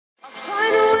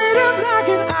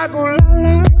I go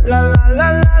la la la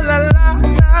la la la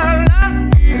la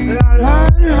la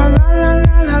la la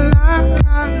la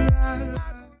la.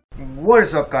 What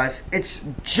is up, guys? It's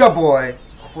your boy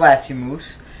Classy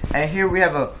Moose, and here we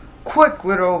have a quick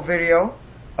little video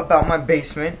about my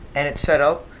basement and its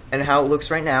setup and how it looks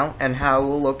right now and how it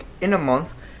will look in a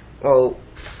month. Well,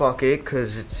 fuck it,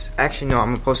 cause it's actually no.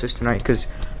 I'm gonna post this tonight because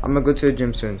I'm gonna go to the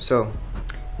gym soon. So,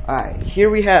 alright,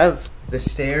 here we have the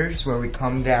stairs where we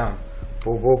come down.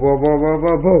 Boom, boom, boom, boom, boom,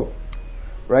 boom, boom.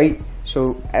 Right?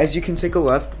 So, as you can take a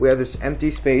left, we have this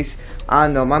empty space. I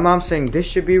don't know, my mom's saying this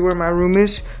should be where my room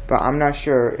is, but I'm not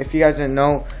sure. If you guys didn't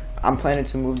know, I'm planning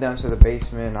to move down to the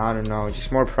basement. I don't know,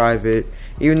 just more private,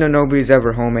 even though nobody's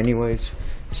ever home anyways.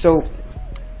 So,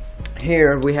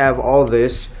 here we have all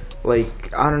this,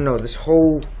 like, I don't know, this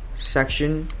whole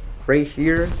section right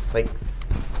here, like,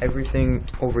 everything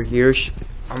over here.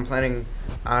 I'm planning,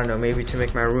 I don't know, maybe to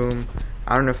make my room.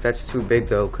 I don't know if that's too big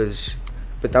though,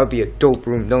 but that would be a dope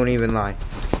room, don't even lie.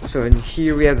 So in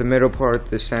here we have the middle part,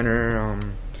 the center.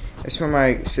 That's where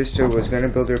my sister was gonna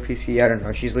build her PC. I don't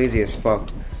know, she's lazy as fuck.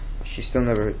 She still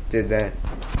never did that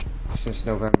since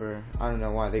November. I don't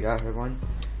know why they got her one.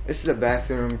 This is the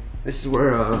bathroom. This is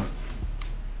where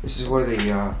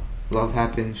the love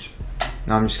happens.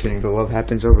 No, I'm just kidding. The love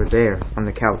happens over there on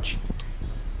the couch.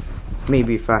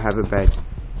 Maybe if I have a bed.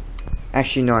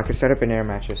 Actually, no, I could set up an air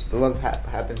mattress. The love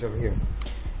happens over here.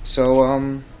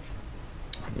 So,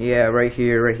 yeah, right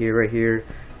here.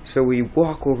 So we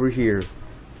walk over here.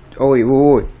 Oh, wait.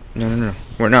 No.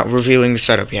 We're not revealing the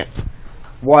setup yet.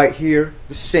 Right here,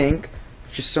 the sink.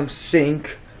 Just some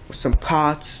sink with some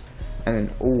pots. And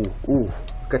then, ooh.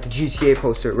 Got the GTA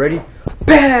poster. Ready?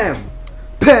 Bam!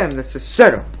 Bam! That's the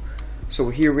setup. So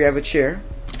here we have a chair.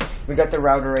 We got the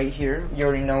router right here. You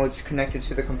already know it's connected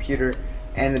to the computer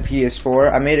and the PS4.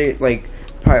 I made it like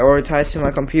prioritized to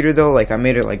my computer though. Like I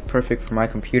made it like perfect for my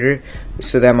computer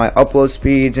so that my upload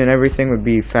speeds and everything would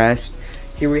be fast.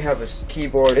 Here we have a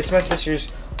keyboard. It's my sister's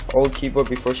old keyboard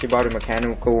before she bought a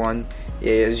mechanical one.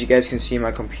 Yeah, as you guys can see,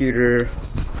 my computer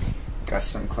got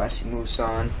some Classy Moose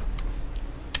on.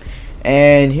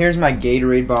 And here's my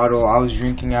Gatorade bottle. I was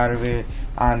drinking out of it.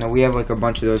 I don't know, we have like a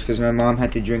bunch of those because my mom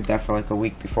had to drink that for like a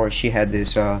week before she had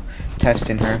this test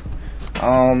in her.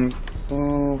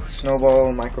 Blue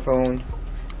snowball microphone.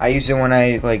 I use it when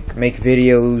I like make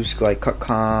videos, like cut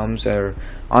comms or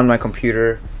on my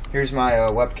computer. Here's my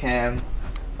webcam,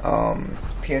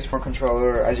 PS4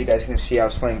 controller. As you guys can see, I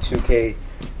was playing 2K,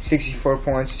 64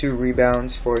 points, 2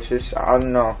 rebounds, 4 assists. I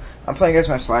don't know. I'm playing as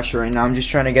my slasher right now. I'm just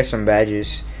trying to get some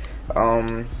badges.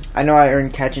 I know I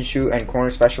earned catch and shoot and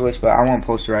corner specialist, but I want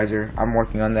posterizer. I'm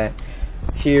working on that.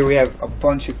 Here we have a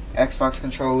bunch of Xbox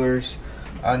controllers,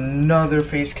 another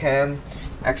face cam,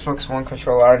 Xbox One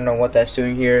controller. I don't know what that's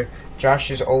doing here.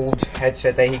 Josh's old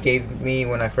headset that he gave me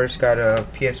when I first got a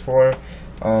PS4.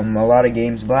 A lot of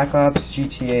games: Black Ops,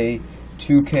 GTA,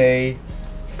 2K,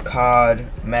 COD,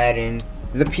 Madden,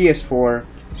 the PS4,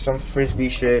 some frisbee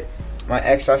shit, my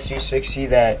Xbox 360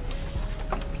 that,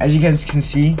 as you guys can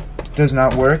see, does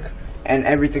not work, and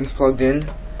everything's plugged in.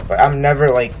 But I'm never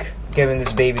like giving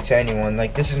this baby to anyone.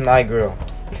 Like, this is my girl,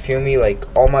 you feel me? Like,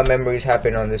 all my memories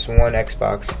happen on this one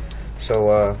Xbox.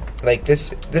 So like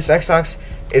this Xbox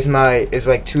is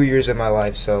like 2 years of my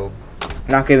life, so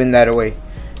not giving that away.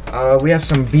 We have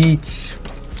some Beats,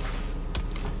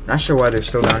 not sure why they're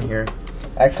still down here.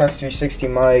 Xbox 360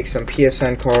 mic, some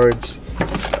PSN cards,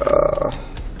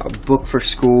 a book for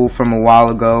school from a while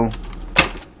ago.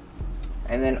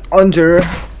 And then under,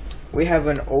 we have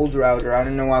an old router. I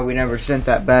don't know why we never sent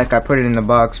that back. I put it in the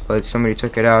box, but somebody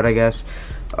took it out, I guess.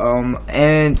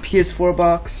 And PS4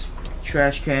 box,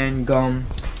 trash can, gum.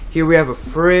 Here we have a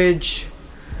fridge.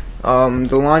 The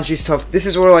laundry stuff. This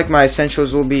is where like my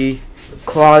essentials will be.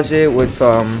 Closet with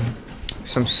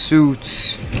some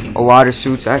suits, a lot of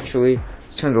suits actually.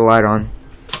 Let's turn the light on.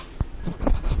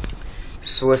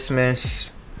 Swiss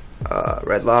Miss,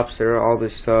 Red Lobster, all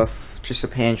this stuff. Just a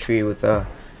pantry with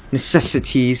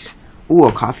necessities. Ooh,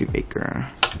 a coffee maker.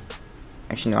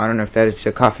 Actually, no, I don't know if that is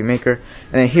a coffee maker.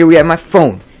 And then here we have my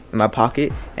phone in my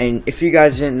pocket. And if you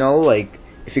guys didn't know, like,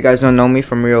 if you guys don't know me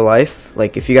from real life,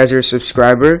 like, if you guys are a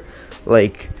subscriber,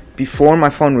 like, before my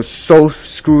phone was so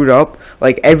screwed up.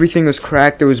 Like, everything was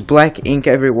cracked. There was black ink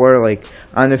everywhere. Like,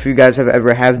 I don't know if you guys have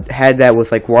ever had that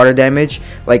with, like, water damage.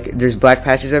 Like, there's black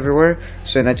patches everywhere.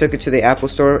 So then I took it to the Apple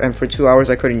store, and for 2 hours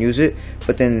I couldn't use it.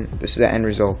 But then this is the end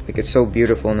result. Like, it's so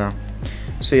beautiful now.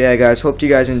 So yeah, guys, hope you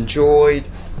guys enjoyed.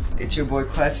 It's your boy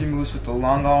Classy Moose with the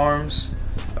long arms.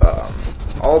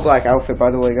 All black outfit,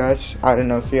 by the way, guys. I don't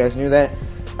know if you guys knew that.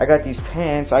 I got these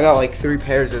pants. I got like 3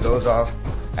 pairs of those off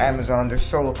Amazon. They're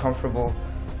so comfortable.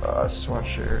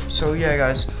 sweatshirt. So yeah,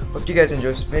 guys, hope you guys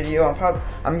enjoyed this video.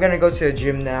 I'm gonna go to the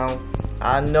gym now.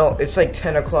 I know it's like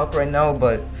 10 o'clock right now,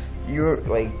 but you're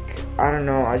like, I don't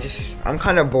know, I'm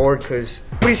kind of bored because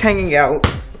everybody's hanging out,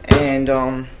 and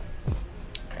on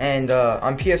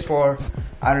PS4,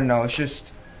 I don't know, it's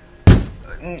just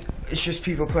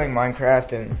people playing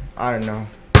Minecraft, and I don't know,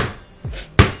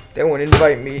 they won't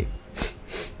invite me,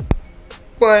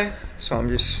 but so I'm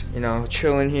just, you know,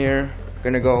 chilling here,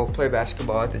 gonna go play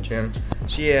basketball at the gym.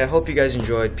 So yeah, hope you guys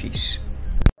enjoyed. Peace.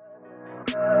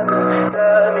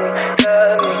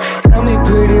 Tell me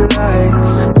pretty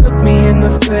lies, look me in the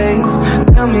face,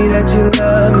 tell me that you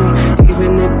love me,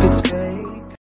 even if it's